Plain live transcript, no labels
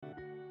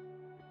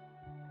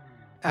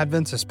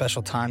Advent's a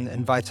special time that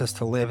invites us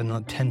to live in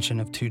the tension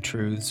of two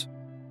truths.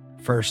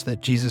 First,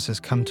 that Jesus has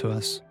come to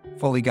us,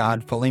 fully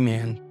God, fully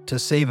man, to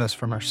save us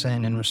from our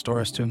sin and restore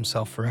us to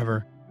himself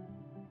forever.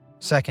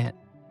 Second,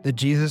 that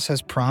Jesus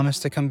has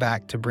promised to come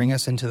back to bring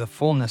us into the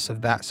fullness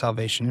of that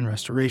salvation and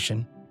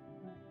restoration.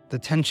 The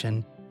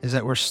tension is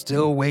that we're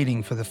still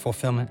waiting for the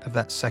fulfillment of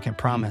that second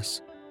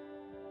promise.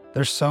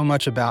 There's so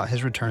much about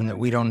his return that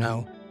we don't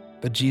know,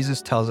 but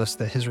Jesus tells us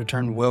that his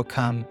return will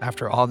come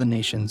after all the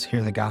nations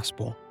hear the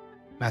gospel.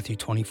 Matthew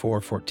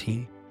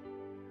 24:14.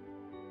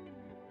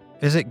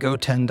 Visit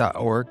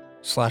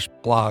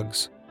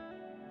go10.org/blogs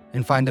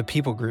and find a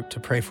people group to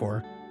pray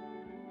for.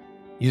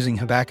 Using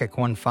Habakkuk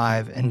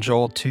 1:5 and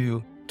Joel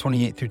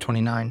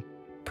 2:28-29,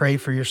 pray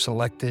for your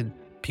selected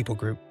people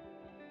group.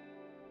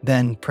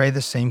 Then pray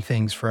the same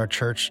things for our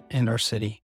church and our city.